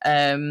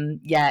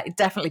 It'd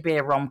definitely be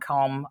a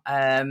rom-com,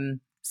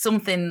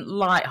 something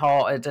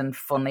light-hearted and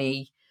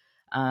funny.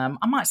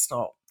 I might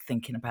start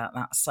thinking about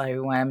that.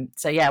 So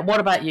what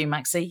about you,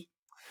 Maxie?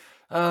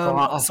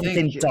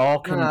 Something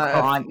dark and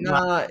crime.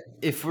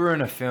 If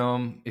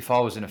I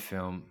was in a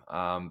film,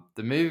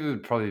 the movie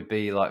would probably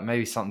be like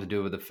maybe something to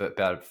do with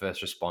about a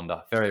first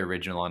responder. Very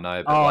original, I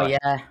know. But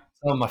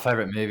some of my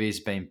favorite movies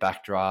being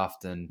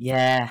Backdraft and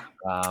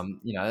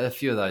a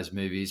few of those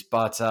movies.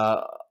 But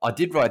I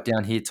did write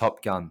down here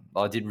Top Gun.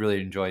 I did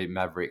really enjoy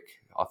Maverick.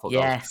 I thought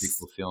that was a pretty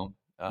cool film.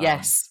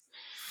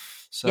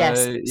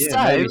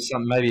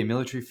 Maybe a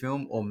military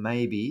film or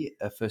maybe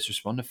a first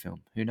responder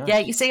film. Who knows? Yeah,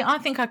 you see, I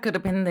think I could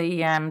have been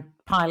the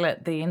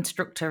pilot, the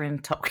instructor in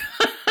Top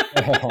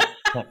Gun.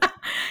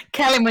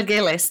 Kelly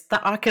McGillis.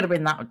 That could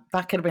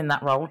have been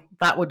that role.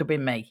 That would have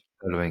been me.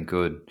 Would have been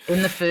good.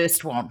 In the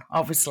first one,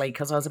 obviously,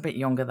 because I was a bit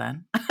younger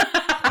then. Well,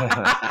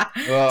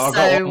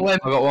 I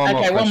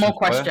got one more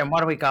question.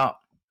 What do we got?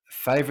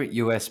 Favorite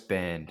US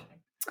band?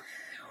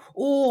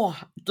 Oh,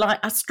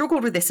 I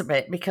struggled with this a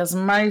bit because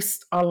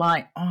most are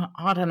like,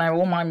 I don't know,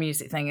 all my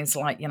music thing is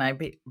like, a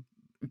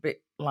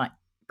bit like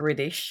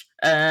British.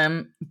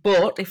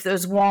 But if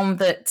there's one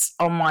that's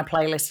on my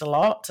playlist a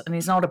lot, and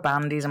he's not a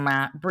band, he's a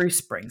man, Bruce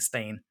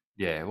Springsteen.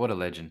 Yeah, what a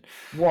legend.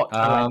 What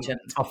a legend.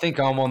 I think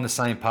I'm on the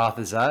same path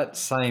as that,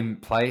 same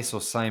place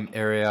or same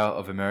area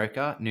of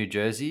America, New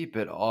Jersey,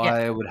 but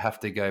I would have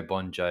to go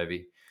Bon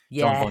Jovi.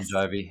 John Bon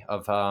Jovi.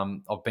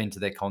 I've been to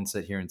their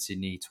concert here in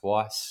Sydney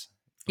twice.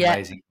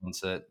 Amazing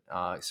concert.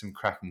 Some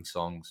cracking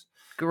songs.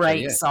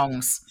 Great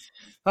songs.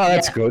 Oh,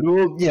 that's good.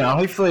 Well,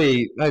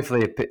 hopefully a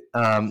bit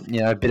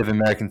of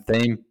American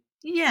theme.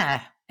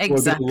 Yeah,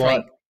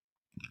 exactly.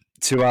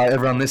 To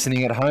everyone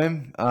listening at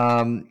home.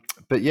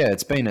 But yeah,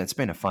 it's been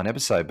a fun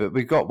episode. But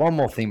we've got one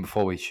more thing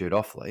before we shoot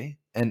off, Lee.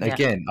 And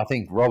again, I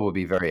think Rob will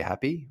be very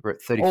happy. We're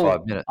at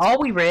 35 minutes. Are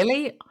we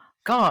really?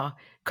 God,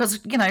 because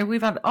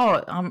we've had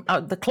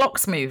the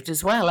clock's moved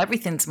as well.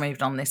 Everything's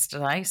moved on this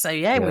today. So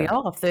we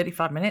are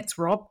 35 minutes.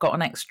 Rob got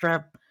an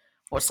extra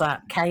what's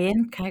that?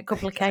 A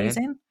couple of Ks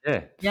in.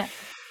 Yeah. Yeah.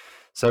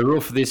 So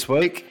rule for this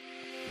week.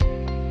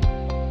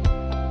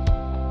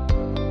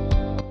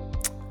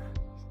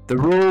 The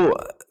rule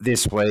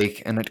this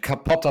week, and it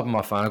popped up on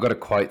my phone. I've got a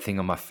quote thing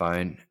on my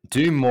phone.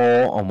 Do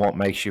more on what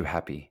makes you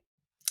happy.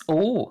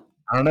 Oh.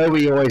 I know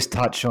we always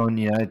touch on,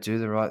 do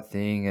the right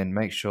thing and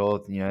make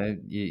sure,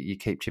 you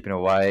keep chipping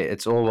away.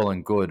 It's all well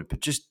and good, but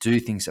just do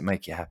things that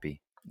make you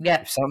happy.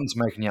 Yeah. If something's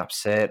making you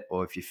upset,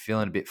 or if you're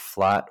feeling a bit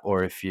flat,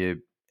 or if you're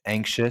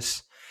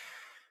anxious,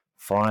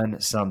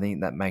 find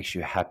something that makes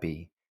you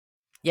happy.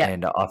 Yeah.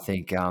 And I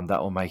think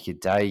that will make your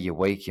day, your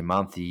week, your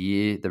month, your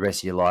year, the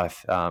rest of your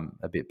life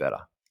a bit better.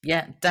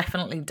 Yeah,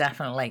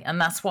 definitely. And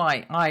that's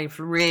why I've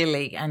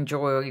really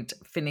enjoyed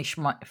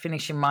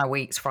finishing my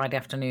weeks Friday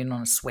afternoon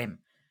on a swim,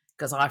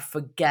 because I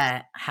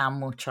forget how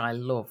much I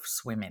love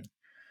swimming.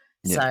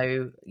 Yeah.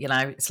 So,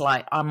 it's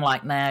like, I'm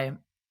like, now,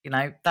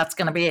 that's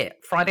going to be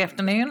it. Friday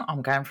afternoon,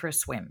 I'm going for a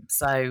swim.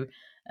 So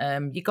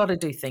you got to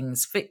do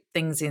things, fit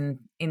things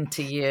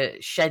into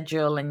your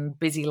schedule and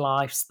busy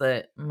lives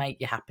that make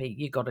you happy.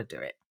 You got to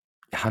do it.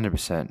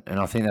 100%. And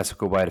I think that's a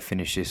good way to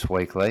finish this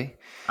week, Lee.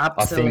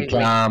 Absolutely.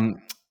 I think,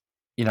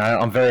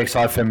 I'm very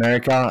excited for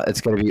America. It's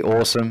going to be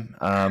awesome.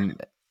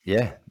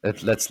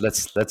 Let's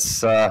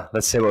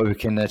see what we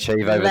can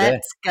achieve over there.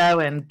 Let's go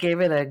and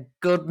give it a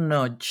good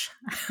nudge.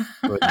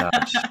 Good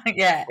nudge.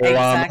 Yeah, well, exactly.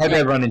 I hope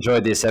everyone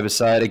enjoyed this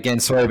episode. Again,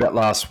 sorry about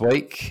last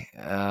week,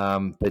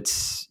 but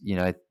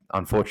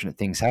unfortunate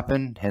things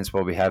happen. Hence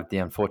why we have the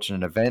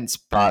unfortunate events.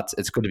 But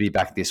it's good to be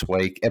back this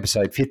week.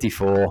 Episode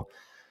 54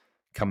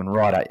 coming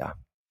right at you.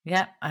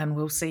 Yeah, and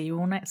we'll see you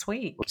all next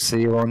week. We'll see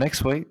you all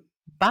next week.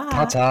 Bye.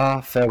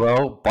 Ta-ta,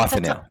 farewell, bye for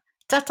now.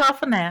 Ta-ta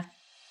for now.